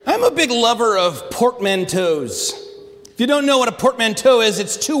I'm a big lover of portmanteaus. If you don't know what a portmanteau is,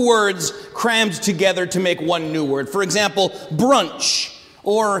 it's two words crammed together to make one new word. For example, brunch,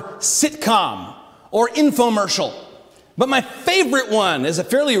 or sitcom, or infomercial. But my favorite one is a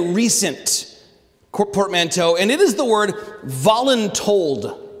fairly recent portmanteau, and it is the word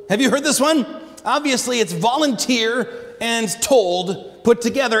voluntold. Have you heard this one? Obviously, it's volunteer and told put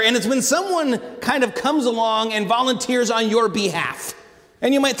together, and it's when someone kind of comes along and volunteers on your behalf.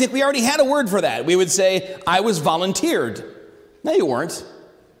 And you might think we already had a word for that. We would say, I was volunteered. No, you weren't.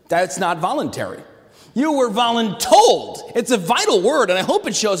 That's not voluntary. You were voluntold. It's a vital word, and I hope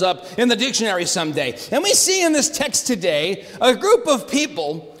it shows up in the dictionary someday. And we see in this text today a group of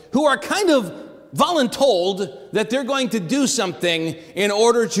people who are kind of voluntold that they're going to do something in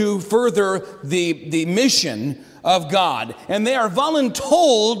order to further the mission of God. And they are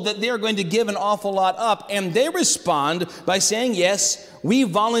voluntold that they are going to give an awful lot up. And they respond by saying, yes, we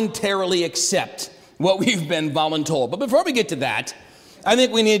voluntarily accept what we've been voluntold. But before we get to that, I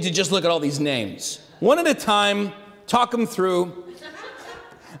think we need to just look at all these names. One at a time, talk them through.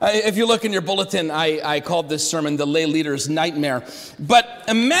 If you look in your bulletin, I called this sermon The Lay Leader's Nightmare. But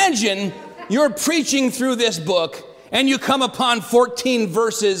imagine you're preaching through this book and you come upon 14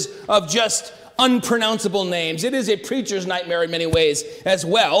 verses of just unpronounceable names. It is a preacher's nightmare in many ways as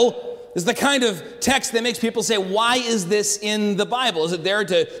well. It's the kind of text that makes people say, why is this in the Bible? Is it there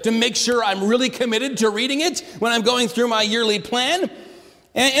to make sure I'm really committed to reading it when I'm going through my yearly plan?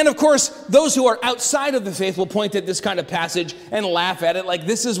 And of course, those who are outside of the faith will point at this kind of passage and laugh at it like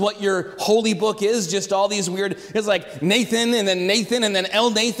this is what your holy book is, just all these weird, it's like Nathan and then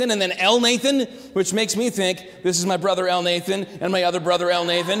El Nathan and then El Nathan, which makes me think this is my brother El Nathan and my other brother El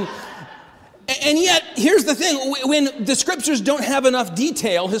Nathan. And yet, here's the thing, when the scriptures don't have enough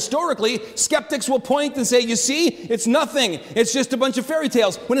detail, historically, skeptics will point and say, you see, it's nothing. It's just a bunch of fairy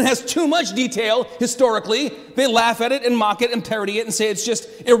tales. When it has too much detail, historically, they laugh at it and mock it and parody it and say it's just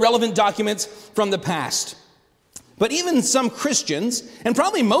irrelevant documents from the past. But even some Christians, and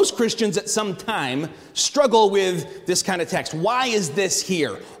probably most Christians at some time, struggle with this kind of text. Why is this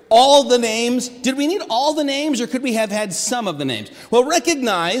here? All the names? Did we need all the names, or could we have had some of the names? Well,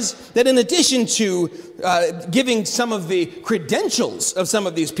 recognize that in addition to giving some of the credentials of some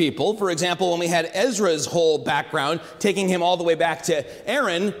of these people, for example, when we had Ezra's whole background, taking him all the way back to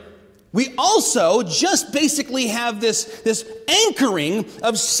Aaron, we also just basically have this anchoring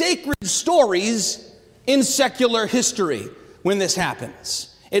of sacred stories in secular history when this happens.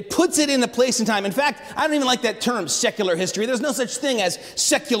 It puts it in a place and time. In fact, I don't even like that term, secular history. There's no such thing as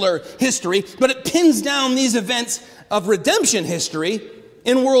secular history, but it pins down these events of redemption history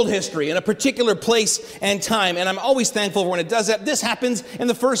in world history, in a particular place and time. And I'm always thankful when it does that. This happens in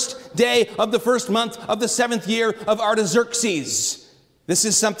the first day of the first month of the 7th year of Artaxerxes. This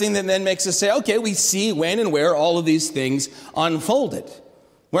is something that then makes us say, okay, we see when and where all of these things unfolded.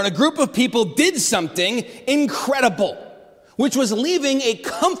 When a group of people did something incredible, which was leaving a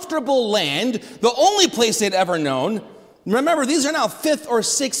comfortable land, the only place they'd ever known. Remember, these are now 5th or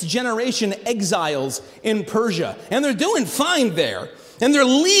 6th generation exiles in Persia, and they're doing fine there. And they're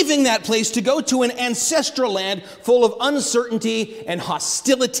leaving that place to go to an ancestral land full of uncertainty and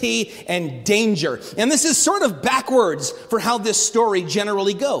hostility and danger. And this is sort of backwards for how this story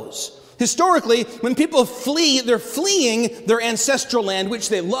generally goes. Historically, when people flee, they're fleeing their ancestral land, which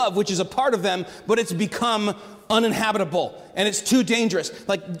they love, which is a part of them, but it's become uninhabitable, and it's too dangerous.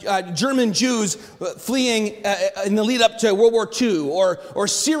 Like German Jews fleeing in the lead up to World War II, or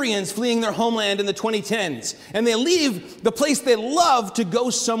Syrians fleeing their homeland in the 2010s. And they leave the place they love to go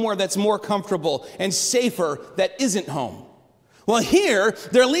somewhere that's more comfortable and safer that isn't home. Well, here,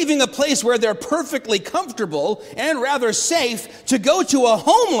 they're leaving a place where they're perfectly comfortable and rather safe to go to a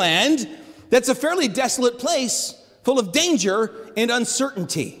homeland that's a fairly desolate place full of danger and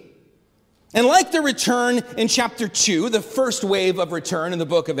uncertainty. And like the return in chapter 2, the first wave of return in the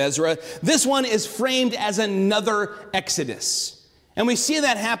book of Ezra, this one is framed as another Exodus. And we see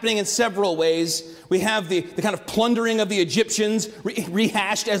that happening in several ways. We have the kind of plundering of the Egyptians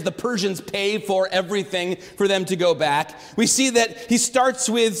rehashed as the Persians pay for everything for them to go back. We see that he starts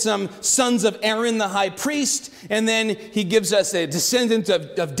with some sons of Aaron, the high priest, and then he gives us a descendant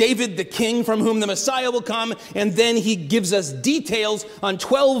of David, the king, from whom the Messiah will come, and then he gives us details on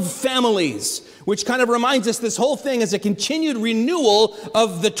 12 families, which kind of reminds us this whole thing is a continued renewal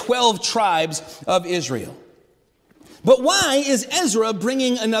of the 12 tribes of Israel. But why is Ezra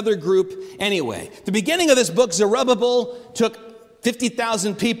bringing another group anyway? The beginning of this book, Zerubbabel took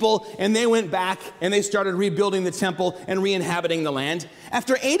 50,000 people, and they went back and they started rebuilding the temple and re-inhabiting the land.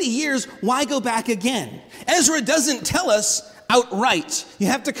 After 80 years, why go back again? Ezra doesn't tell us outright. You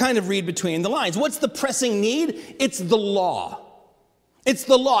have to kind of read between the lines. What's the pressing need? It's the law. It's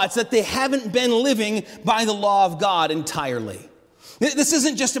the law. It's that they haven't been living by the law of God entirely. This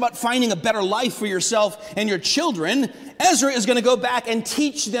isn't just about finding a better life for yourself and your children. Ezra is going to go back and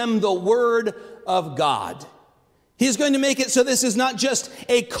teach them the word of God. He's going to make it so this is not just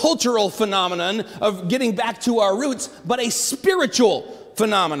a cultural phenomenon of getting back to our roots, but a spiritual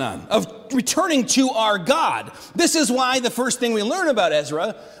phenomenon of returning to our God. This is why the first thing we learn about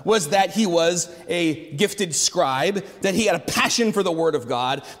Ezra was that he was a gifted scribe, that he had a passion for the word of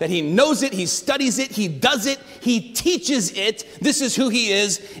God, that he knows it, he studies it, he does it, he teaches it. This is who he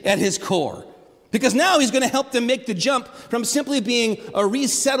is at his core. Because now he's going to help them make the jump from simply being a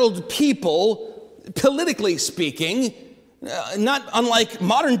resettled people, politically speaking, not unlike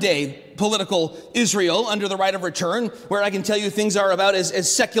modern day political Israel under the right of return, where I can tell you things are about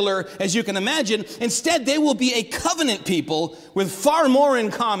as secular as you can imagine. Instead, they will be a covenant people with far more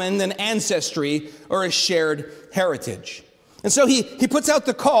in common than ancestry or a shared heritage. And so he puts out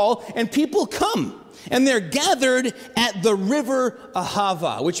the call, and people come, and they're gathered at the river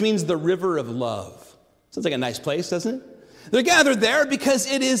Ahava, which means the river of love. Sounds like a nice place, doesn't it? They're gathered there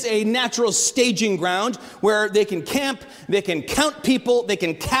because it is a natural staging ground where they can camp, they can count people, they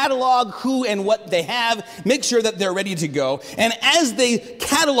can catalog who and what they have, make sure that they're ready to go. And as they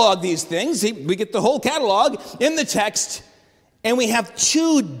catalog these things, we get the whole catalog in the text, and we have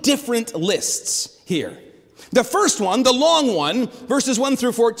two different lists here. The first one, the long one, verses 1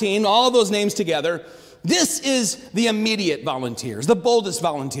 through 14, all those names together, this is the immediate volunteers, the boldest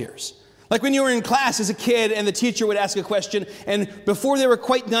volunteers. Like when you were in class as a kid and the teacher would ask a question, and before they were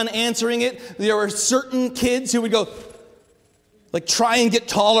quite done answering it, there were certain kids who would go, like try and get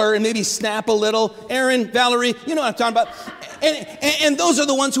taller and maybe snap a little. Aaron, Valerie, you know what I'm talking about. And those are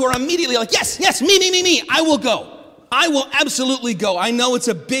the ones who are immediately like, yes, me, I will go. I will absolutely go. I know it's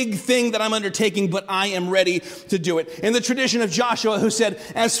a big thing that I'm undertaking, but I am ready to do it. In the tradition of Joshua, who said,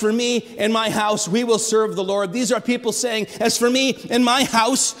 as for me and my house, we will serve the Lord. These are people saying, as for me and my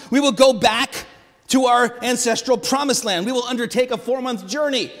house, we will go back to our ancestral promised land. We will undertake a 4-month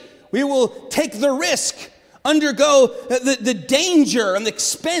journey. We will take the risk, undergo the danger and the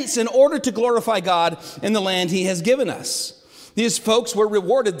expense in order to glorify God in the land he has given us. These folks were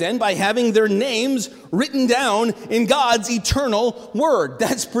rewarded then by having their names written down in God's eternal word.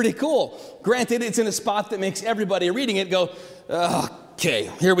 That's pretty cool. Granted, it's in a spot that makes everybody reading it go, okay,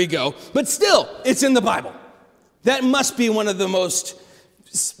 here we go. But still, it's in the Bible. That must be one of the most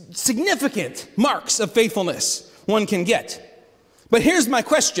significant marks of faithfulness one can get. But here's my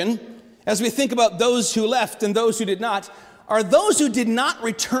question, as we think about those who left and those who did not. Are those who did not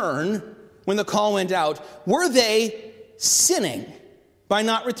return when the call went out, were they sinning by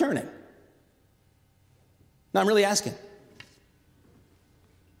not returning? No, I'm really asking.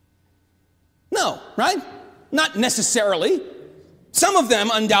 No, right? Not necessarily. Some of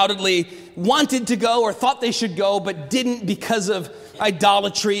them undoubtedly wanted to go or thought they should go, but didn't because of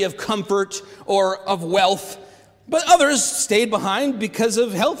idolatry, of comfort, or of wealth. But others stayed behind because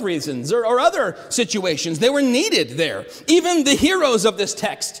of health reasons or other situations. They were needed there. Even the heroes of this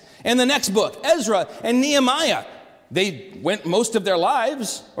text and the next book, Ezra and Nehemiah, they went most of their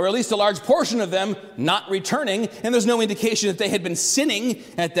lives, or at least a large portion of them, not returning, and there's no indication that they had been sinning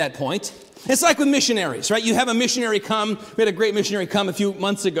at that point. It's like with missionaries, right? You have a missionary come. We had a great missionary come a few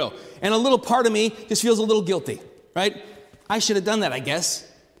months ago, and a little part of me just feels a little guilty, right? I should have done that, I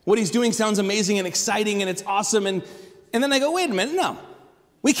guess. What he's doing sounds amazing and exciting, and it's awesome, and then I go, wait a minute, no.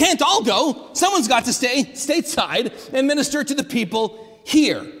 We can't all go. Someone's got to stay stateside and minister to the people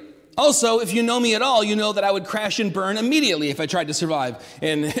here. Also, if you know me at all, you know that I would crash and burn immediately if I tried to survive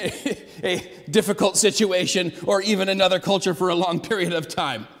in a difficult situation or even another culture for a long period of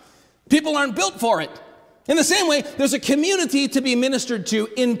time. People aren't built for it. In the same way, there's a community to be ministered to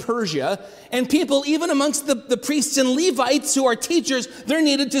in Persia, and people, even amongst the priests and Levites who are teachers, they're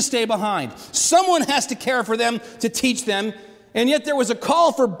needed to stay behind. Someone has to care for them, to teach them, and yet there was a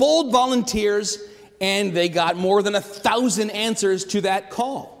call for bold volunteers, and they got more than 1,000 answers to that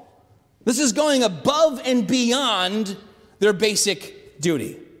call. This is going above and beyond their basic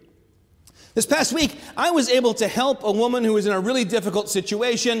duty. This past week, I was able to help a woman who was in a really difficult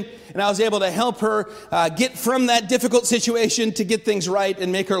situation, and I was able to help her get from that difficult situation to get things right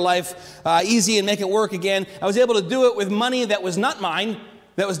and make her life easy and make it work again. I was able to do it with money that was not mine,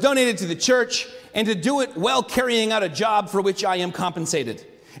 that was donated to the church, and to do it while carrying out a job for which I am compensated.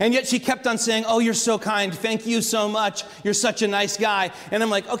 And yet she kept on saying, oh, you're so kind. Thank you so much. You're such a nice guy. And I'm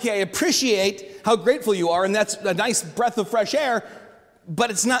like, okay, I appreciate how grateful you are, and that's a nice breath of fresh air.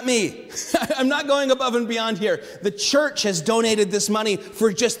 But it's not me. I'm not going above and beyond here. The church has donated this money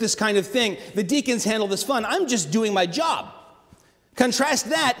for just this kind of thing. The deacons handle this fund. I'm just doing my job. Contrast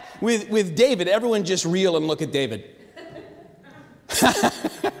that with David. Everyone just reel and look at David.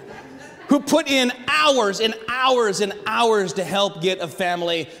 Who put in hours and hours and hours to help get a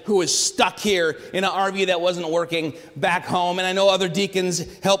family who was stuck here in an RV that wasn't working back home. And I know other deacons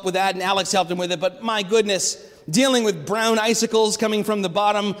helped with that, and Alex helped him with it. But my goodness, dealing with brown icicles coming from the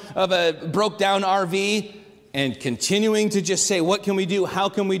bottom of a broke-down RV and continuing to just say, what can we do? How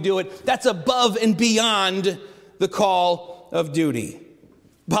can we do it? That's above and beyond the call of duty.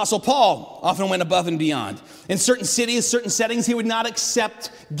 Apostle Paul often went above and beyond. In certain cities, certain settings, he would not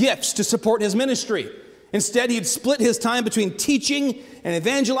accept gifts to support his ministry. Instead, he'd split his time between teaching and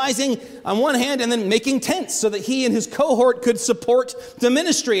evangelizing on one hand and then making tents so that he and his cohort could support the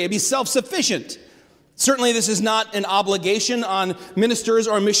ministry and be self-sufficient. Certainly, this is not an obligation on ministers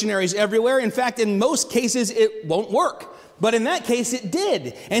or missionaries everywhere. In fact, in most cases, it won't work. But in that case, it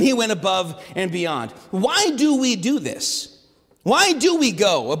did. And he went above and beyond. Why do we do this? Why do we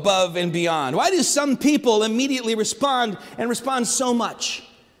go above and beyond? Why do some people immediately respond and respond so much?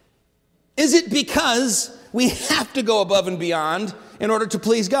 Is it because we have to go above and beyond in order to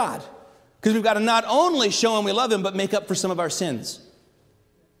please God? Because we've got to not only show him we love him, but make up for some of our sins.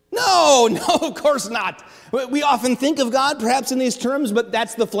 No, of course not. We often think of God perhaps in these terms, but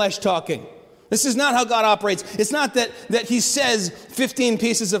that's the flesh talking. This is not how God operates. It's not that he says 15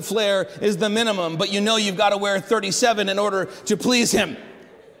 pieces of flair is the minimum, but you know you've got to wear 37 in order to please him.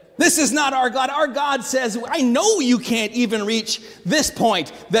 This is not our God. Our God says, I know you can't even reach this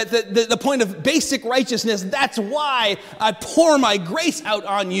point, that the point of basic righteousness. That's why I pour my grace out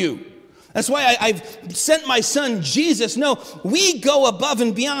on you. That's why I've sent my son Jesus. No, we go above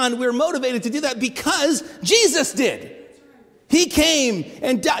and beyond. We're motivated to do that because Jesus did. He came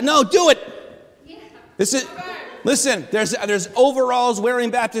and died. No, do it. Listen, there's overalls wearing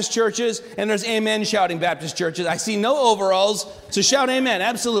Baptist churches, and there's amen shouting Baptist churches. I see no overalls, so shout amen,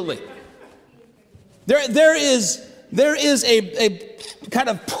 absolutely. There is a kind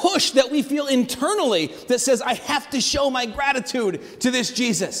of push that we feel internally that says, I have to show my gratitude to this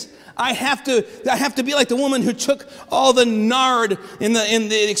Jesus. I have to be like the woman who took all the nard in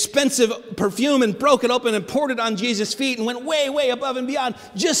the expensive perfume and broke it open and poured it on Jesus' feet and went way, way above and beyond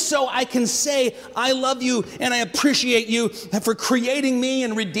just so I can say I love you and I appreciate you for creating me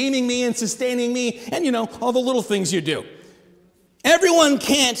and redeeming me and sustaining me and, all the little things you do. Everyone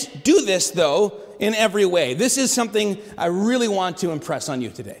can't do this, though, in every way. This is something I really want to impress on you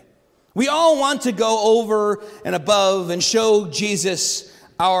today. We all want to go over and above and show Jesus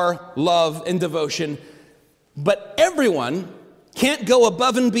our love and devotion, but everyone can't go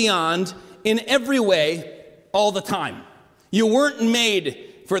above and beyond in every way all the time. You weren't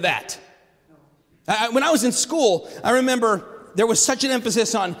made for that. When I was in school, I remember there was such an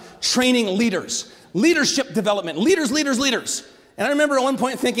emphasis on training leaders, leadership development, leaders. And I remember at one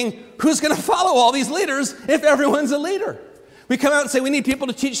point thinking, who's going to follow all these leaders if everyone's a leader? We come out and say, we need people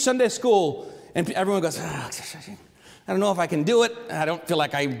to teach Sunday school. And everyone goes, I don't know if I can do it. I don't feel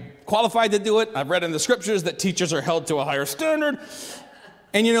like I'm qualified to do it. I've read in the scriptures that teachers are held to a higher standard.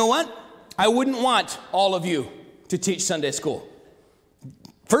 And you know what? I wouldn't want all of you to teach Sunday school.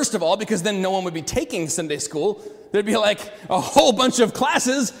 First of all, because then no one would be taking Sunday school. There'd be like a whole bunch of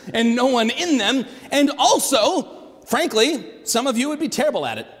classes and no one in them. And also, frankly, some of you would be terrible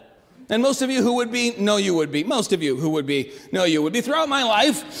at it. And most of you who would be, no, you would be. Most of you who would be, no, you would be. Throughout my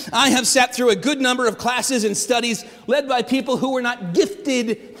life, I have sat through a good number of classes and studies led by people who were not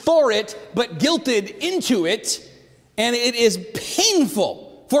gifted for it, but guilted into it. And it is painful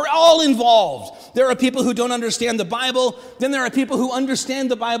for all involved. There are people who don't understand the Bible. Then there are people who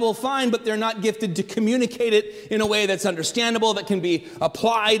understand the Bible fine, but they're not gifted to communicate it in a way that's understandable, that can be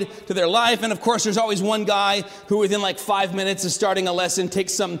applied to their life. And of course, there's always one guy who within like 5 minutes of starting a lesson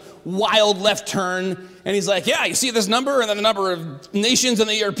takes some wild left turn. And he's like, yeah, you see this number and then the number of nations in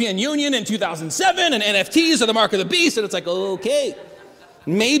the European Union in 2007 and NFTs are the mark of the beast. And it's like, okay,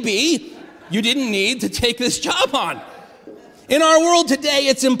 maybe you didn't need to take this job on. In our world today,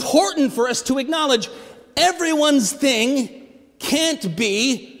 it's important for us to acknowledge everyone's thing can't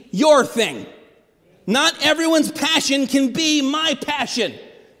be your thing. Not everyone's passion can be my passion.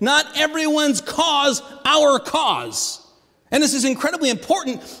 Not everyone's cause our cause. And this is incredibly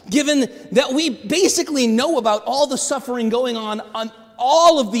important given that we basically know about all the suffering going on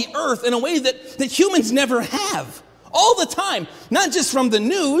all of the earth in a way that humans never have. All the time, not just from the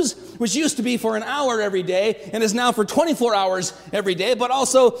news, which used to be for an hour every day and is now for 24 hours every day, but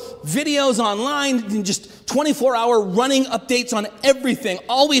also videos online and just 24-hour running updates on everything,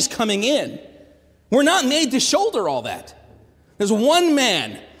 always coming in. We're not made to shoulder all that. There's one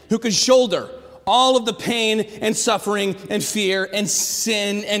man who could shoulder all of the pain and suffering and fear and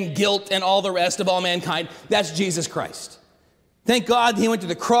sin and guilt and all the rest of all mankind. That's Jesus Christ. Thank God he went to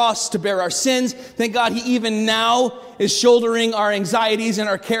the cross to bear our sins. Thank God he even now is shouldering our anxieties and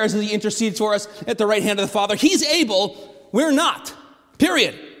our cares as he intercedes for us at the right hand of the Father. He's able, we're not.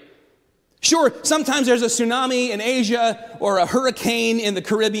 Period. Sure, sometimes there's a tsunami in Asia or a hurricane in the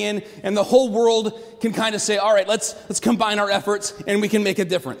Caribbean, and the whole world can kind of say, all right, let's combine our efforts and we can make a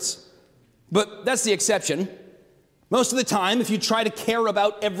difference. But that's the exception. Most of the time, if you try to care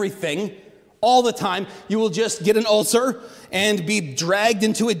about everything all the time, you will just get an ulcer and be dragged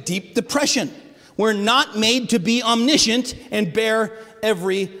into a deep depression. We're not made to be omniscient and bear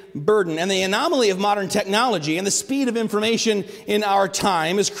every burden. And the anomaly of modern technology and the speed of information in our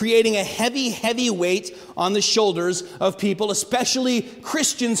time is creating a heavy, heavy weight on the shoulders of people, especially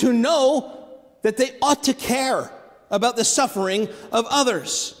Christians who know that they ought to care about the suffering of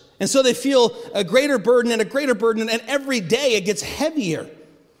others. And so they feel a greater burden, and every day it gets heavier.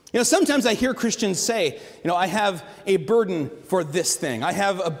 You know, sometimes I hear Christians say, I have a burden for this thing. I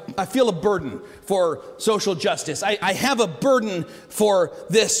feel a burden for social justice. I have a burden for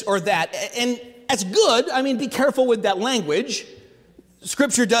this or that. And that's good. I mean, be careful with that language.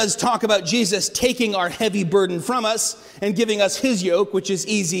 Scripture does talk about Jesus taking our heavy burden from us and giving us his yoke, which is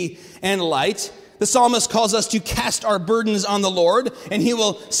easy and light. The psalmist calls us to cast our burdens on the Lord, and he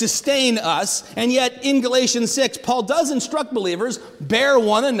will sustain us. And yet, in Galatians 6, Paul does instruct believers, bear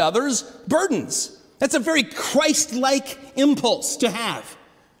one another's burdens. That's a very Christ-like impulse to have.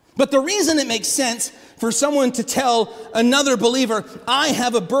 But the reason it makes sense for someone to tell another believer, I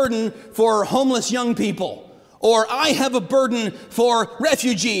have a burden for homeless young people, or I have a burden for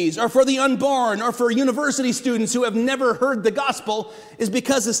refugees, or for the unborn, or for university students who have never heard the gospel, is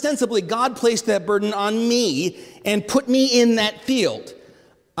because ostensibly God placed that burden on me and put me in that field.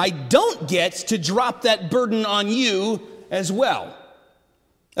 I don't get to drop that burden on you as well.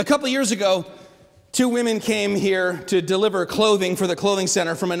 A couple years ago, 2 women came here to deliver clothing for the clothing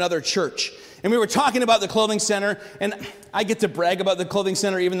center from another church. And we were talking about the clothing center, and I get to brag about the clothing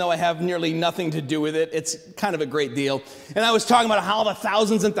center even though I have nearly nothing to do with it. It's kind of a great deal. And I was talking about how the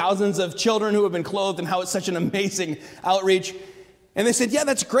thousands and thousands of children who have been clothed and how it's such an amazing outreach. And they said, yeah,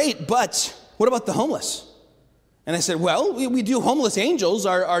 that's great, but what about the homeless? And I said, well, we do homeless angels.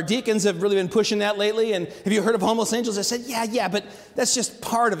 Our deacons have really been pushing that lately. And have you heard of homeless angels? I said, yeah, but that's just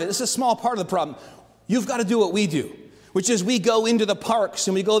part of it. It's a small part of the problem. You've got to do what we do, which is we go into the parks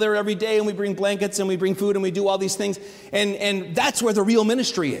and we go there every day and we bring blankets and we bring food and we do all these things. And that's where the real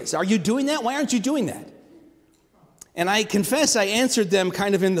ministry is. Are you doing that? Why aren't you doing that? And I confess I answered them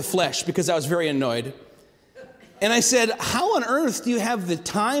kind of in the flesh because I was very annoyed. And I said, how on earth do you have the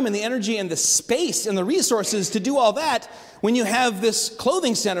time and the energy and the space and the resources to do all that when you have this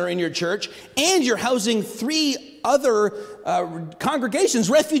clothing center in your church and you're housing 3 other congregations,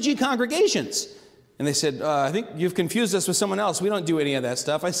 refugee congregations? And they said, I think you've confused us with someone else. We don't do any of that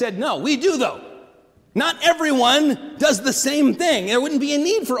stuff. I said, no, we do though. Not everyone does the same thing. There wouldn't be a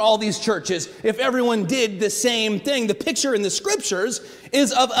need for all these churches if everyone did the same thing. The picture in the scriptures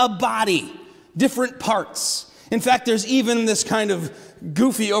is of a body, different parts. In fact, there's even this kind of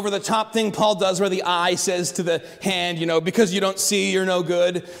goofy over-the-top thing Paul does where the eye says to the hand, because you don't see, you're no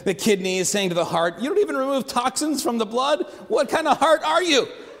good. The kidney is saying to the heart, you don't even remove toxins from the blood? What kind of heart are you?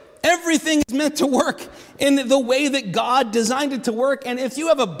 Everything is meant to work in the way that God designed it to work. And if you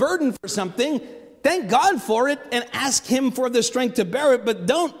have a burden for something, thank God for it and ask him for the strength to bear it. But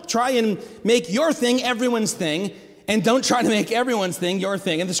don't try and make your thing everyone's thing. And don't try to make everyone's thing your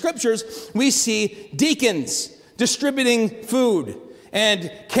thing. In the scriptures, we see deacons distributing food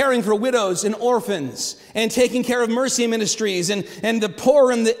and caring for widows and orphans and taking care of mercy ministries and the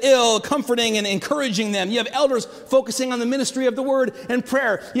poor and the ill, comforting and encouraging them. You have elders focusing on the ministry of the word and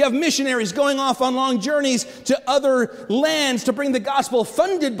prayer. You have missionaries going off on long journeys to other lands to bring the gospel,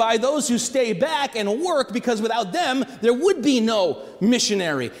 funded by those who stay back and work, because without them, there would be no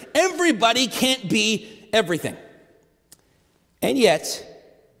missionary. Everybody can't be everything. And yet,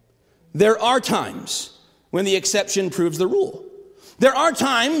 there are times when the exception proves the rule. There are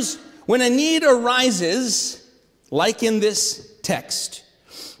times when a need arises, like in this text,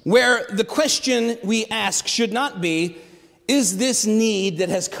 where the question we ask should not be, is this need that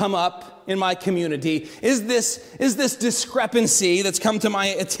has come up in my community, is this discrepancy that's come to my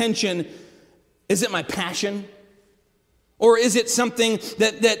attention, is it my passion? Or is it something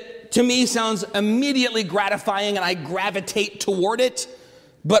that to me sounds immediately gratifying and I gravitate toward it?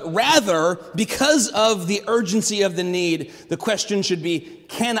 But rather, because of the urgency of the need, the question should be,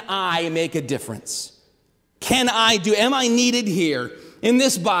 can I make a difference? Am I needed here in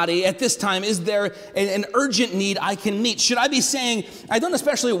this body at this time? Is there an urgent need I can meet? Should I be saying, I don't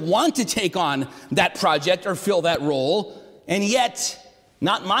especially want to take on that project or fill that role, and yet,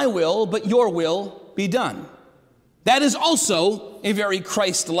 not my will, but your will be done? That is also a very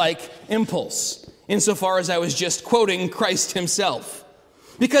Christ-like impulse, insofar as I was just quoting Christ himself.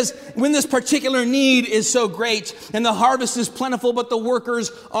 Because when this particular need is so great and the harvest is plentiful but the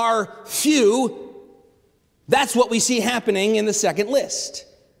workers are few, that's what we see happening in the second list.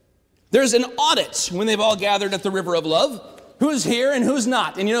 There's an audit when they've all gathered at the river of love. Who's here and who's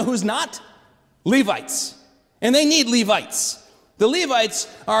not? And you know who's not? Levites. And they need Levites. The Levites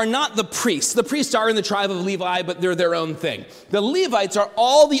are not the priests. The priests are in the tribe of Levi, but they're their own thing. The Levites are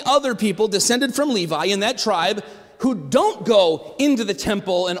all the other people descended from Levi in that tribe who don't go into the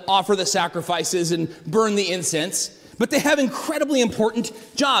temple and offer the sacrifices and burn the incense, but they have incredibly important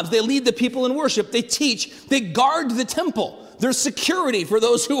jobs. They lead the people in worship. They teach. They guard the temple. There's security for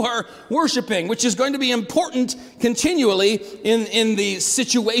those who are worshiping, which is going to be important continually in the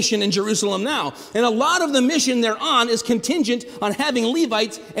situation in Jerusalem now. And a lot of the mission they're on is contingent on having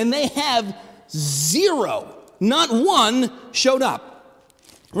Levites, and they have zero. Not one showed up.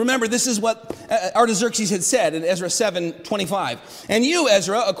 Remember, this is what Artaxerxes had said in Ezra 7:25. And you,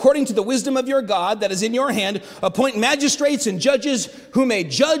 Ezra, according to the wisdom of your God that is in your hand, appoint magistrates and judges who may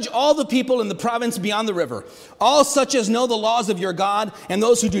judge all the people in the province beyond the river. All such as know the laws of your God, and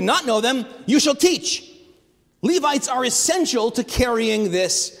those who do not know them, you shall teach. Levites are essential to carrying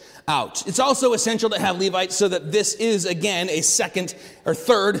this out. It's also essential to have Levites so that this is, again, a second or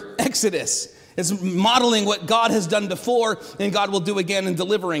third Exodus. It's modeling what God has done before and God will do again in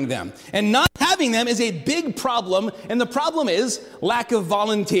delivering them. And not having them is a big problem, and the problem is lack of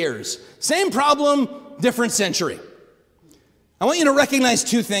volunteers. Same problem, different century. I want you to recognize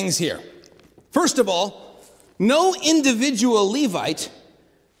two things here. First of all, no individual Levite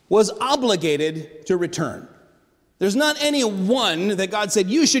was obligated to return. There's not any one that God said,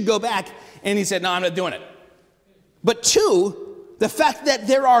 you should go back, and he said, no, I'm not doing it. But two, the fact that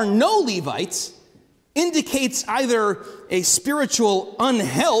there are no Levites indicates either a spiritual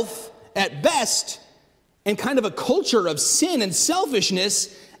unhealth at best and kind of a culture of sin and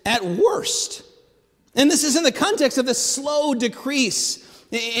selfishness at worst. And this is in the context of the slow decrease.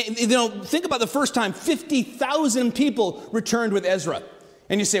 You know, think about the first time 50,000 people returned with Ezra.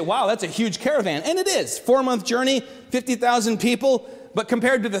 And you say, wow, that's a huge caravan. And it is. 4-month journey, 50,000 people. But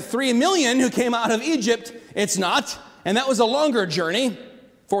compared to the 3 million who came out of Egypt, it's not. And that was a longer journey,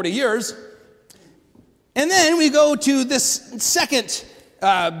 40 years. And then we go to this second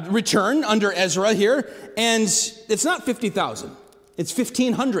return under Ezra here, and it's not 50,000. It's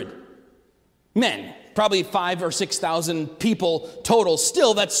 1,500 men, probably 5,000 or 6,000 people total.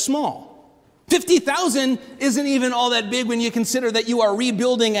 Still, that's small. 50,000 isn't even all that big when you consider that you are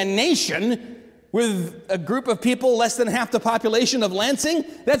rebuilding a nation with a group of people less than half the population of Lansing.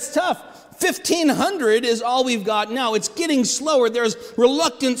 That's tough. 1,500 is all we've got now. It's getting slower. There's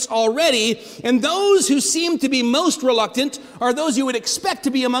reluctance already. And those who seem to be most reluctant are those you would expect to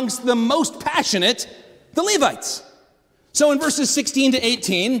be amongst the most passionate, the Levites. So in verses 16 to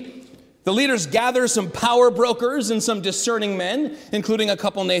 18, the leaders gather some power brokers and some discerning men, including a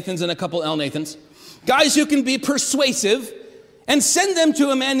couple Nathans and a couple Elnathans, guys who can be persuasive, and send them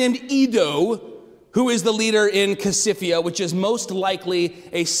to a man named Edo, who is the leader in Cassiphia, which is most likely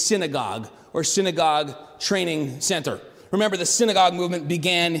a synagogue or synagogue training center. Remember, the synagogue movement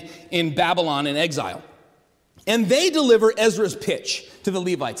began in Babylon in exile. And they deliver Ezra's pitch to the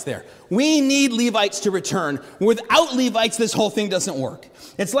Levites there. We need Levites to return. Without Levites, this whole thing doesn't work.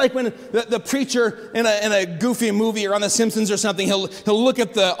 It's like when the preacher in a goofy movie or on The Simpsons or something, he'll look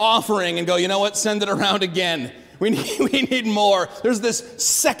at the offering and go, you know what, send it around again. We need more. There's this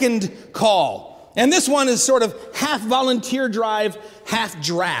second call. And this one is sort of half volunteer drive, half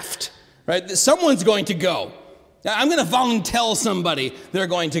draft, right? Someone's going to go. I'm going to volunteer somebody. They're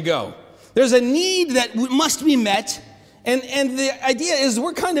going to go. There's a need that must be met. And the idea is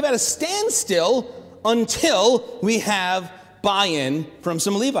we're kind of at a standstill until we have buy-in from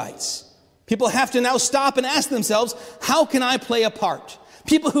some Levites. People have to now stop and ask themselves, how can I play a part?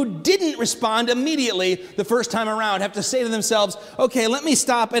 People who didn't respond immediately the first time around have to say to themselves, okay, let me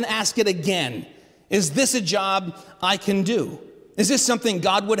stop and ask it again. Is this a job I can do? Is this something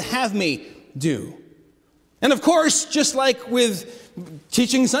God would have me do? And of course, just like with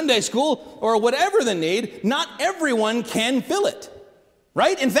teaching Sunday school or whatever the need, not everyone can fill it.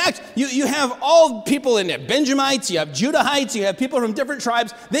 right? In fact, you have all people in it. Benjamites, you have Judahites, you have people from different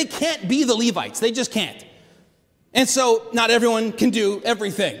tribes. They can't be the Levites. They just can't. And so not everyone can do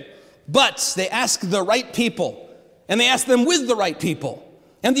everything. But they ask the right people, and they ask them with the right people.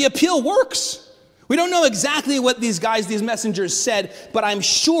 And the appeal works. We don't know exactly what these messengers said, but I'm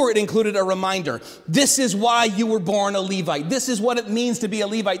sure it included a reminder. This is why you were born a Levite. This is what it means to be a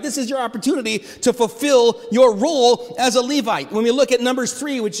Levite. This is your opportunity to fulfill your role as a Levite. When we look at Numbers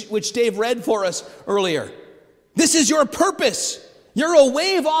 3, which Dave read for us earlier, this is your purpose. You're a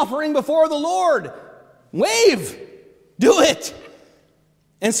wave offering before the Lord. Wave. Do it.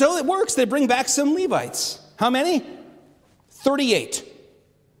 And so it works. They bring back some Levites. How many? 38.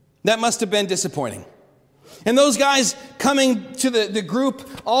 That must have been disappointing. And those guys coming to the group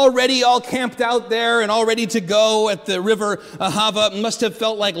already all camped out there and all ready to go at the river Ahava must have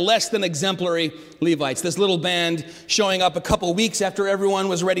felt like less than exemplary Levites. This little band showing up a couple weeks after everyone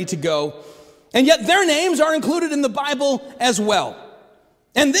was ready to go. And yet their names are included in the Bible as well.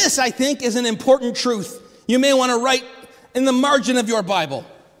 And this, I think, is an important truth you may want to write in the margin of your Bible.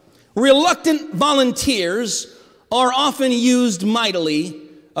 Reluctant volunteers are often used mightily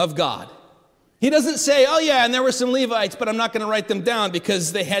of God. He doesn't say, oh yeah, and there were some Levites, but I'm not going to write them down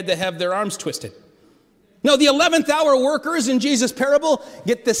because they had to have their arms twisted. No, the 11th hour workers in Jesus' parable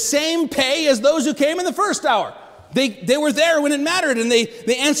get the same pay as those who came in the first hour. They were there when it mattered, and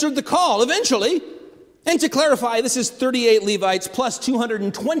they answered the call eventually. And to clarify, this is 38 Levites plus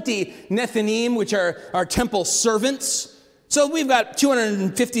 220 Nethinim, which are temple servants. So we've got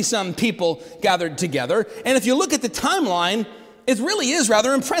 250-some people gathered together. And if you look at the timeline, it really is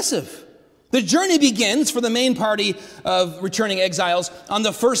rather impressive. The journey begins for the main party of returning exiles on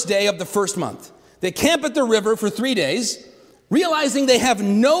the first day of the first month. They camp at the river for 3 days. Realizing they have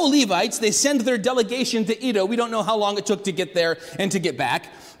no Levites, they send their delegation to Edo. We don't know how long it took to get there and to get back.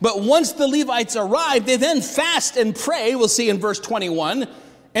 But once the Levites arrive, they then fast and pray, we'll see in verse 21,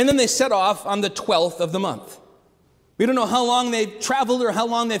 and then they set off on the 12th of the month. We don't know how long they traveled or how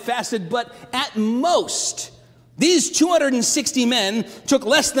long they fasted, but at most, these 260 men took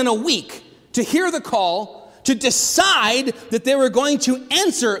less than a week to hear the call, to decide that they were going to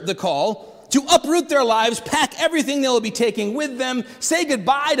answer the call, to uproot their lives, pack everything they'll be taking with them, say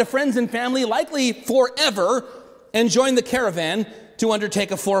goodbye to friends and family, likely forever, and join the caravan to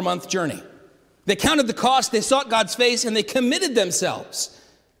undertake a 4-month journey. They counted the cost, they sought God's face, and they committed themselves.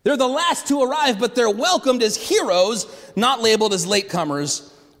 They're the last to arrive, but they're welcomed as heroes, not labeled as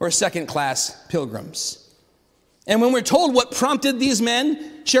latecomers or second-class pilgrims. And when we're told what prompted these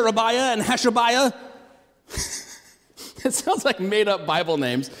men, Sherebiah and Hashabiah, it sounds like made-up Bible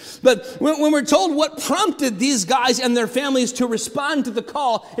names. But when we're told what prompted these guys and their families to respond to the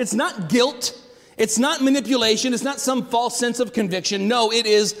call, it's not guilt, it's not manipulation, it's not some false sense of conviction. No, it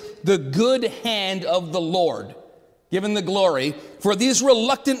is the good hand of the Lord, given the glory for these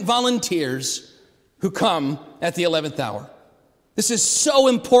reluctant volunteers who come at the 11th hour. This is so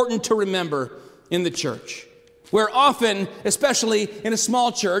important to remember in the church, where often, especially in a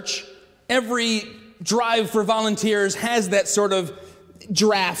small church, every drive for volunteers has that sort of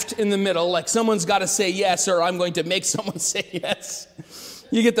draft in the middle, like someone's got to say yes, or I'm going to make someone say yes.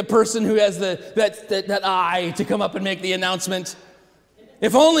 You get the person who has that eye to come up and make the announcement.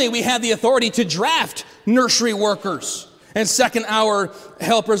 If only we had the authority to draft nursery workers and second-hour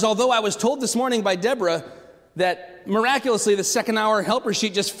helpers, although I was told this morning by Deborah that miraculously the second-hour helper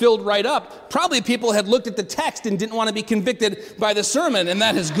sheet just filled right up. Probably people had looked at the text and didn't want to be convicted by the sermon, and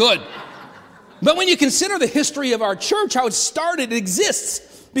that is good. But when you consider the history of our church, how it started, it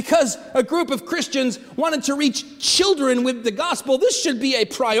exists because a group of Christians wanted to reach children with the gospel. This should be a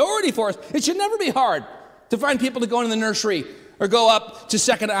priority for us. It should never be hard to find people to go into the nursery or go up to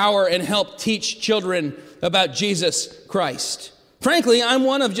second hour and help teach children about Jesus Christ. Frankly, I'm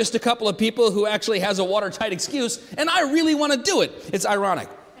one of just a couple of people who actually has a watertight excuse, and I really want to do it. It's ironic.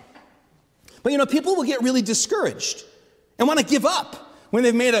 But people will get really discouraged and want to give up when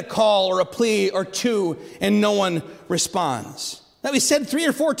they've made a call or a plea or two and no one responds. Now, we said 3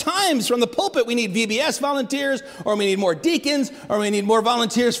 or 4 times from the pulpit we need VBS volunteers, or we need more deacons, or we need more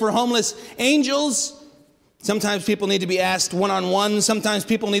volunteers for homeless angels. Sometimes people need to be asked one-on-one. Sometimes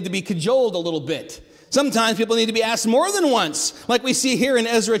people need to be cajoled a little bit. Sometimes people need to be asked more than once, like we see here in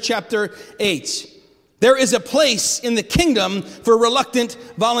Ezra chapter 8. There is a place in the kingdom for reluctant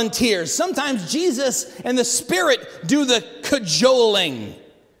volunteers. Sometimes Jesus and the Spirit do the cajoling.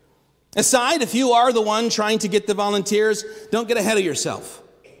 Aside, if you are the one trying to get the volunteers, don't get ahead of yourself.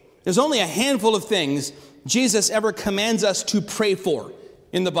 There's only a handful of things Jesus ever commands us to pray for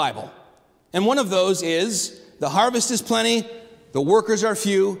in the Bible. And one of those is, the harvest is plenty, The workers are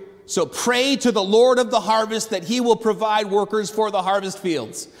few, so pray to the Lord of the harvest that he will provide workers for the harvest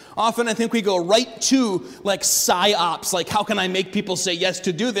fields. Often I think we go right to like psyops, like how can I make people say yes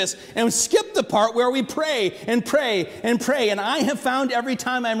to do this, and skip the part where we pray and pray and pray. And I have found every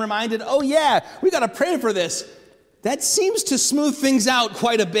time I'm reminded, oh yeah, we got to pray for this. That seems to smooth things out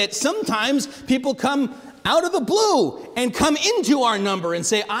quite a bit. Sometimes people come out of the blue and come into our number and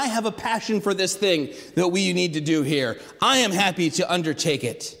say, I have a passion for this thing that we need to do here. I am happy to undertake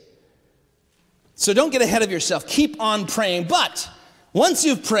it. So don't get ahead of yourself. Keep on praying. But once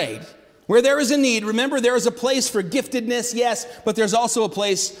you've prayed, where there is a need, remember there is a place for giftedness, yes, but there's also a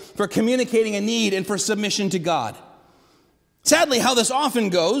place for communicating a need and for submission to God. Sadly, how this often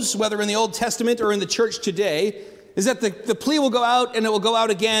goes, whether in the Old Testament or in the church today, is that the plea will go out and it will go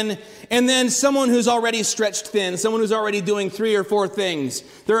out again, and then someone who's already stretched thin, someone who's already doing 3 or 4 things.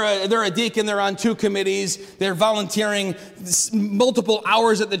 They're a deacon, they're on 2 committees, they're volunteering multiple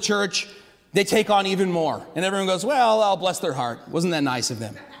hours at the church. They take on even more. And everyone goes, well, I'll bless their heart. Wasn't that nice of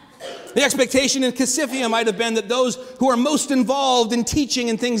them? The expectation in Cassiphia might have been that those who are most involved in teaching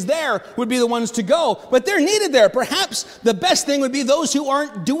and things there would be the ones to go. But they're needed there. Perhaps the best thing would be those who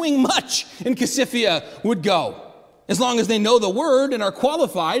aren't doing much in Cassiphia would go. As long as they know the word and are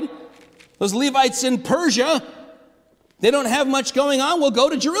qualified. Those Levites in Persia, they don't have much going on, will go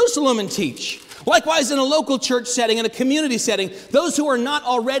to Jerusalem and teach. Likewise, in a local church setting, in a community setting, those who are not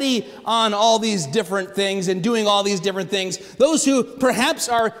already on all these different things and doing all these different things, those who perhaps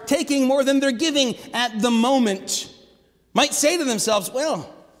are taking more than they're giving at the moment, might say to themselves, well,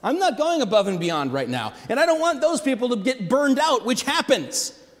 I'm not going above and beyond right now, and I don't want those people to get burned out, which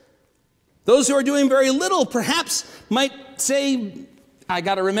happens. Those who are doing very little perhaps might say, I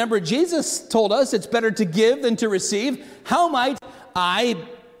got to remember Jesus told us it's better to give than to receive. How might I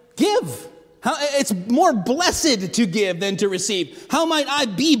give? It's more blessed to give than to receive. How might I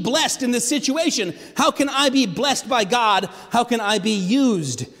be blessed in this situation? How can I be blessed by God? How can I be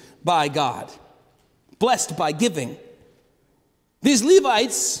used by God? Blessed by giving. These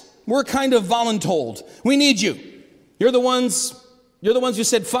Levites were kind of voluntold. We need you. You're the ones who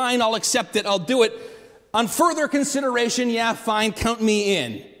said, fine, I'll accept it, I'll do it. On further consideration, yeah, fine, count me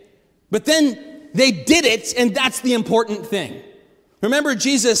in. But then they did it, and that's the important thing. Remember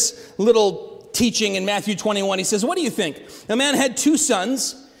Jesus' little teaching in Matthew 21. He says, what do you think? A man had 2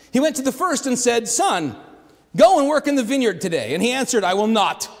 sons. He went to the first and said, son, go and work in the vineyard today. And he answered, I will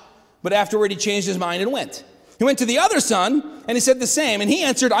not. But afterward he changed his mind and went. He went to the other son, and he said the same. And he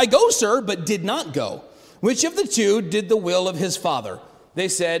answered, I go, sir, but did not go. Which of the 2 did the will of his father? They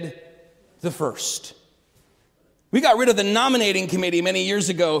said, the first. We got rid of the nominating committee many years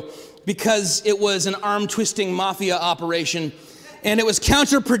ago because it was an arm-twisting mafia operation, and it was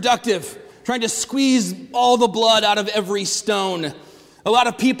counterproductive, trying to squeeze all the blood out of every stone. A lot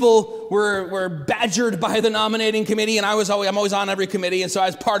of people were badgered by the nominating committee, and I'm always on every committee, and so I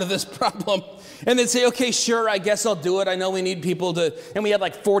was part of this problem. And they'd say, okay, sure, I guess I'll do it. I know we need people to, and we had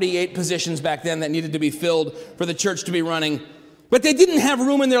like 48 positions back then that needed to be filled for the church to be running. But they didn't have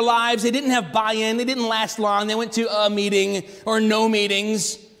room in their lives. They didn't have buy-in. They didn't last long. They went to a meeting or no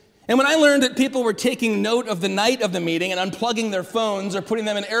meetings. And when I learned that people were taking note of the night of the meeting and unplugging their phones or putting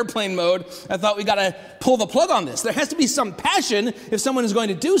them in airplane mode, I thought we got to pull the plug on this. There has to be some passion if someone is going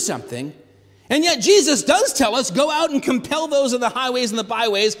to do something. And yet Jesus does tell us, go out and compel those of the highways and the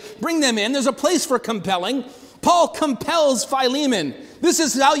byways, bring them in. There's a place for compelling. Paul compels Philemon. This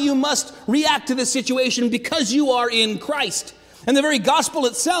is how you must react to this situation because you are in Christ. And the very gospel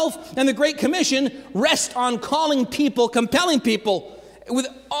itself and the Great Commission rest on calling people, compelling people with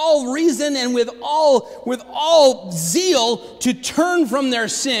all reason and with all zeal to turn from their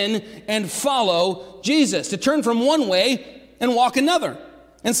sin and follow Jesus, to turn from one way and walk another.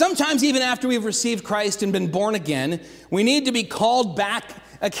 And sometimes even after we've received Christ and been born again, we need to be called back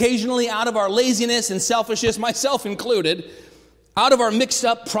occasionally out of our laziness and selfishness, myself included, out of our mixed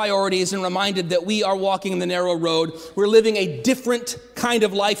up priorities and reminded that we are walking the narrow road. We're living a different kind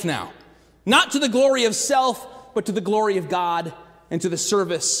of life now. Not to the glory of self, but to the glory of God and to the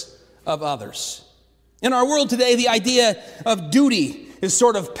service of others. In our world today, the idea of duty is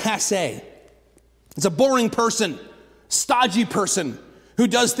sort of passé. It's a boring person, stodgy person who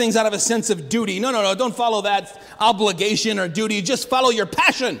does things out of a sense of duty. No, don't follow that obligation or duty. Just follow your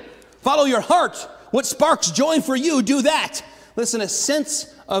passion. Follow your heart. What sparks joy for you, do that. Listen, a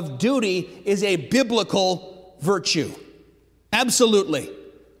sense of duty is a biblical virtue. Absolutely.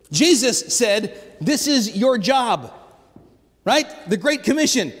 Jesus said, this is your job, right? The Great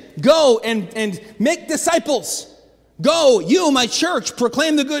Commission. Go and make disciples. Go, you, my church,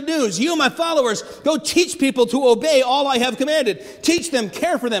 proclaim the good news. You, my followers, go teach people to obey all I have commanded. Teach them,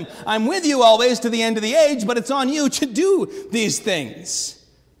 care for them. I'm with you always to the end of the age, but it's on you to do these things.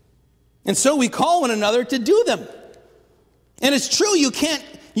 And so we call one another to do them. And it's true, you can't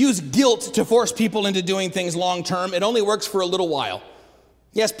use guilt to force people into doing things long term. It only works for a little while.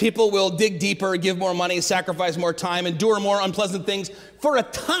 Yes, people will dig deeper, give more money, sacrifice more time, endure more unpleasant things for a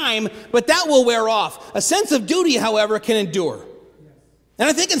time, but that will wear off. A sense of duty, however, can endure. And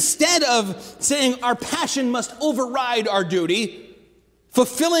I think instead of saying our passion must override our duty,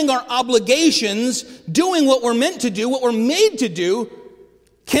 fulfilling our obligations, doing what we're meant to do, what we're made to do,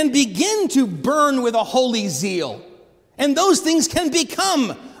 can begin to burn with a holy zeal. And those things can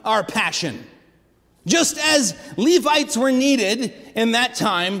become our passion. Just as Levites were needed in that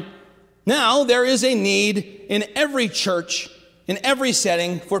time, now there is a need in every church, in every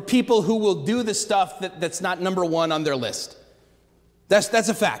setting, for people who will do the stuff that's not number one on their list. That's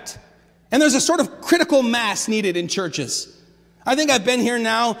a fact. And there's a sort of critical mass needed in churches. I think I've been here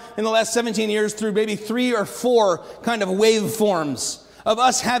now in the last 17 years through maybe 3 or 4 kind of waveforms of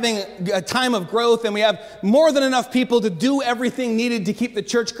us having a time of growth, and we have more than enough people to do everything needed to keep the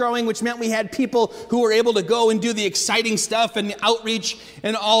church growing, which meant we had people who were able to go and do the exciting stuff and the outreach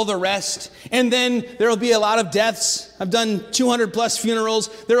and all the rest. And then there will be a lot of deaths. I've done 200 plus funerals.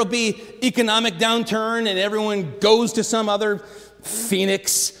 There will be economic downturn, and everyone goes to some other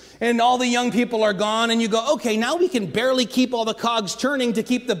Phoenix, and all the young people are gone, and you go, okay, now we can barely keep all the cogs turning to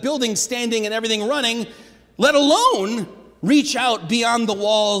keep the building standing and everything running, let alone reach out beyond the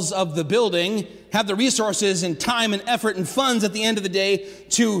walls of the building, have the resources and time and effort and funds at the end of the day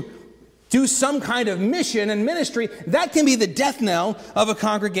to do some kind of mission and ministry. That can be the death knell of a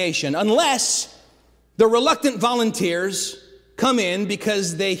congregation, unless the reluctant volunteers come in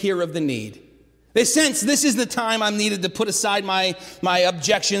because they hear of the need. They sense this is the time I'm needed to put aside my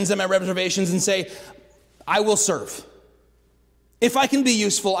objections and my reservations and say, I will serve. If I can be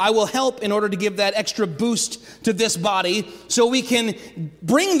useful, I will help in order to give that extra boost to this body so we can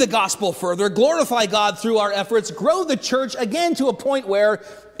bring the gospel further, glorify God through our efforts, grow the church again to a point where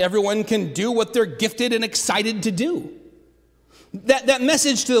everyone can do what they're gifted and excited to do. That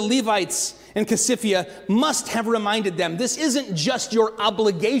message to the Levites in Casiphia must have reminded them, this isn't just your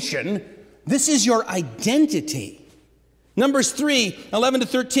obligation, this is your identity. Numbers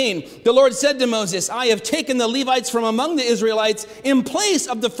 3:11-13. The Lord said to Moses, I have taken the Levites from among the Israelites in place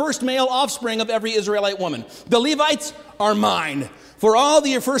of the first male offspring of every Israelite woman. The Levites are mine, for all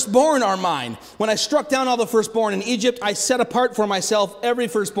the firstborn are mine. When I struck down all the firstborn in Egypt, I set apart for myself every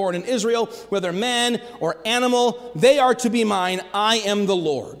firstborn in Israel, whether man or animal. They are to be mine. I am the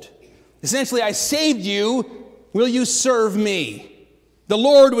Lord. Essentially, I saved you. Will you serve me? The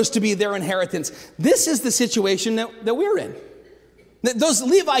Lord was to be their inheritance. This is the situation that we're in. Those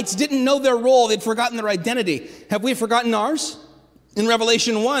Levites didn't know their role. They'd forgotten their identity. Have we forgotten ours? In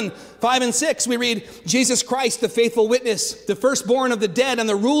Revelation 1:5-6, we read, Jesus Christ, the faithful witness, the firstborn of the dead and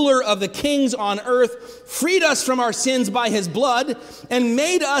the ruler of the kings on earth, freed us from our sins by his blood and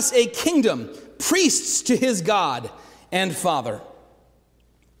made us a kingdom, priests to his God and Father.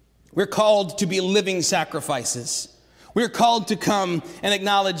 We're called to be living sacrifices. We're called to come and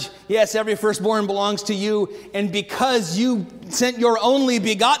acknowledge, yes, every firstborn belongs to you, and because you sent your only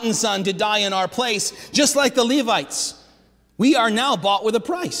begotten son to die in our place, just like the Levites, we are now bought with a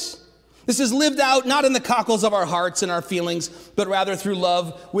price. This is lived out not in the cockles of our hearts and our feelings, but rather through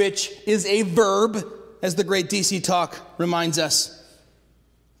love, which is a verb, as the great DC Talk reminds us.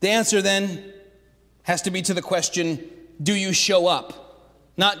 The answer then has to be to the question, do you show up?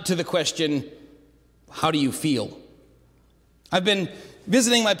 Not to the question, how do you feel? I've been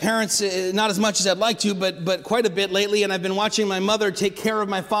visiting my parents, not as much as I'd like to, but quite a bit lately, and I've been watching my mother take care of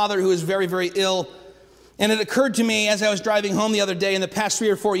my father, who is very, very ill. And it occurred to me as I was driving home the other day in the past 3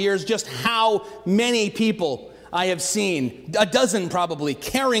 or 4 years, just how many people I have seen, a dozen probably,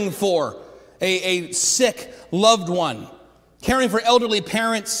 caring for a sick loved one, caring for elderly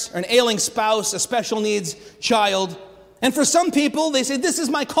parents, an ailing spouse, a special needs child. And for some people, they say, this is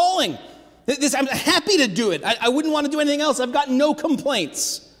my calling. I'm happy to do it. I wouldn't want to do anything else. I've got no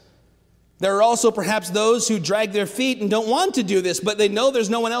complaints. There are also perhaps those who drag their feet and don't want to do this, but they know there's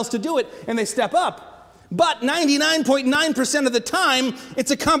no one else to do it, and they step up. But 99.9% of the time,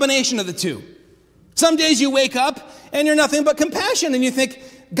 it's a combination of the two. Some days you wake up and you're nothing but compassion, and you think,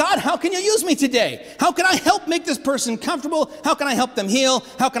 God, how can you use me today? How can I help make this person comfortable? How can I help them heal?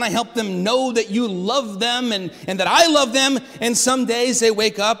 How can I help them know that you love them and that I love them? And some days they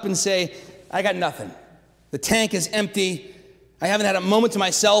wake up and say, I got nothing. The tank is empty. I haven't had a moment to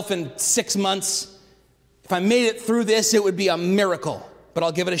myself in 6 months. If I made it through this, it would be a miracle, but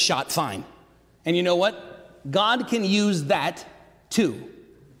I'll give it a shot, fine. And you know what? God can use that too.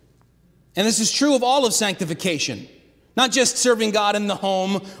 And this is true of all of sanctification, not just serving God in the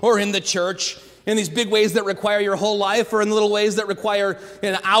home or in the church, in these big ways that require your whole life or in little ways that require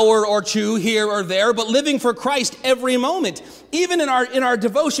an hour or two here or there, but living for Christ every moment. Even in our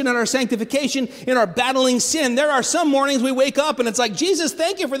devotion and our sanctification, in our battling sin, there are some mornings we wake up and it's like, Jesus,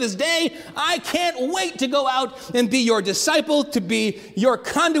 thank you for this day. I can't wait to go out and be your disciple, to be your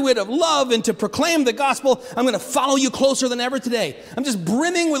conduit of love and to proclaim the gospel. I'm going to follow you closer than ever today. I'm just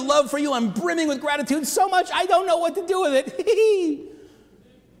brimming with love for you. I'm brimming with gratitude so much I don't know what to do with it.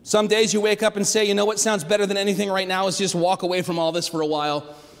 Some days you wake up and say, you know what sounds better than anything right now is just walk away from all this for a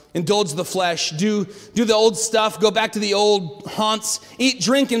while. Indulge the flesh. Do the old stuff. Go back to the old haunts. Eat,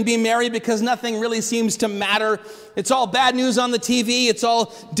 drink, and be merry because nothing really seems to matter. It's all bad news on the TV. It's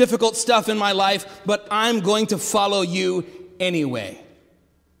all difficult stuff in my life, but I'm going to follow you anyway.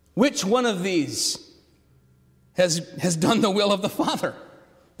 Which one of these has done the will of the Father?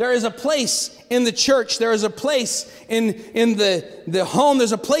 There is a place in the church, there is a place in the home,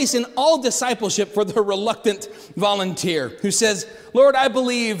 there's a place in all discipleship for the reluctant volunteer who says, Lord, I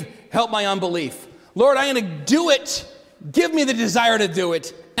believe, help my unbelief. Lord, I'm going to do it. Give me the desire to do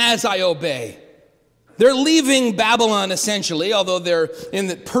it as I obey. They're leaving Babylon essentially, although they're in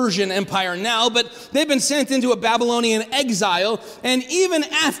the Persian Empire now, but they've been sent into a Babylonian exile, and even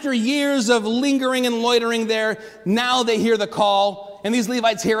after years of lingering and loitering there, now they hear the call, and these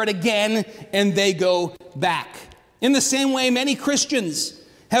Levites hear it again, and they go back. In the same way, many Christians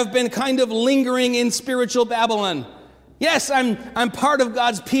have been kind of lingering in spiritual Babylon. Yes, I'm part of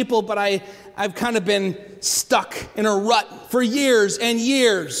God's people, but I've kind of been stuck in a rut for years and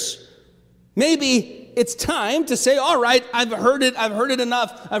years. Maybe it's time to say, all right, I've heard it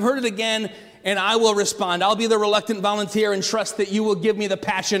enough, I've heard it again, and I will respond. I'll be the reluctant volunteer and trust that you will give me the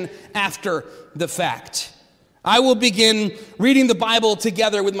passion after the fact. I will begin reading the Bible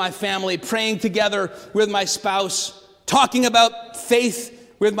together with my family, praying together with my spouse, talking about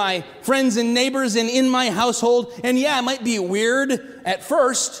faith with my friends and neighbors and in my household. And yeah, it might be weird at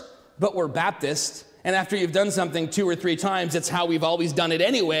first, but we're Baptist. And after you've done something 2 or 3 times, it's how we've always done it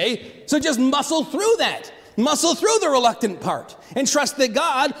anyway. So just muscle through that. Muscle through the reluctant part and trust that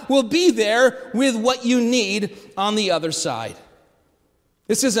God will be there with what you need on the other side.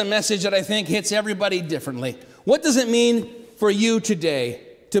 This is a message that I think hits everybody differently. What does it mean for you today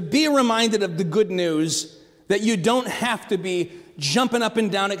to be reminded of the good news that you don't have to be jumping up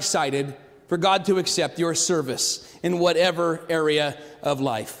and down excited for God to accept your service in whatever area of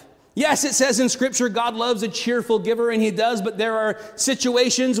life? Yes, it says in Scripture, God loves a cheerful giver, and He does, but there are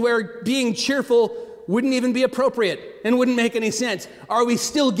situations where being cheerful wouldn't even be appropriate and wouldn't make any sense. Are we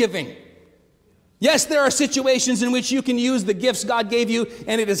still giving? Yes, there are situations in which you can use the gifts God gave you,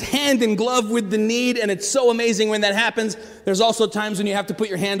 and it is hand in glove with the need, and it's so amazing when that happens. There's also times when you have to put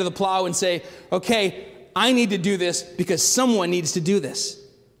your hand to the plow and say, okay, I need to do this because someone needs to do this.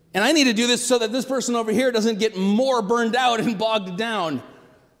 And I need to do this so that this person over here doesn't get more burned out and bogged down.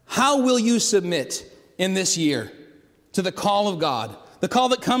 How will you submit in this year to the call of God? The call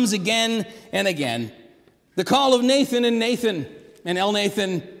that comes again and again. The call of Nathan and Nathan and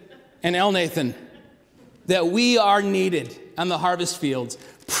Elnathan and Elnathan. That we are needed on the harvest fields.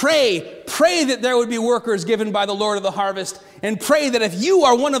 Pray that there would be workers given by the Lord of the harvest. And pray that if you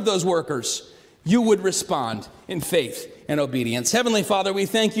are one of those workers, you would respond in faith and obedience. Heavenly Father, we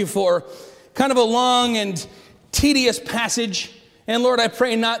thank you for kind of a long and tedious passage. And Lord, I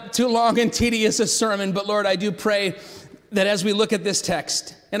pray not too long and tedious a sermon, but Lord, I do pray that as we look at this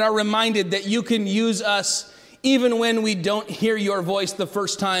text and are reminded that you can use us even when we don't hear your voice the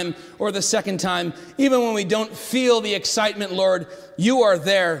first time or the second time, even when we don't feel the excitement, Lord, you are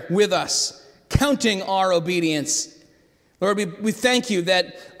there with us, counting our obedience. Lord, we thank you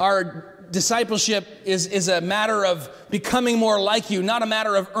that our discipleship is a matter of becoming more like you, not a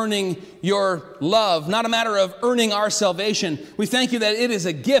matter of earning your love, not a matter of earning our salvation. We thank you that it is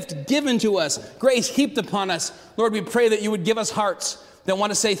a gift given to us, grace heaped upon us. Lord, we pray that you would give us hearts that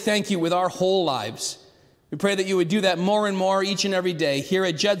want to say thank you with our whole lives. We pray that you would do that more and more each and every day here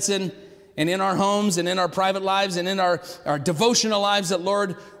at Judson and in our homes and in our private lives and in our devotional lives, that,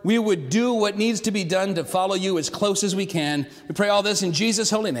 Lord, we would do what needs to be done to follow you as close as we can. We pray all this in Jesus'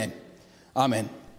 holy name. Amen.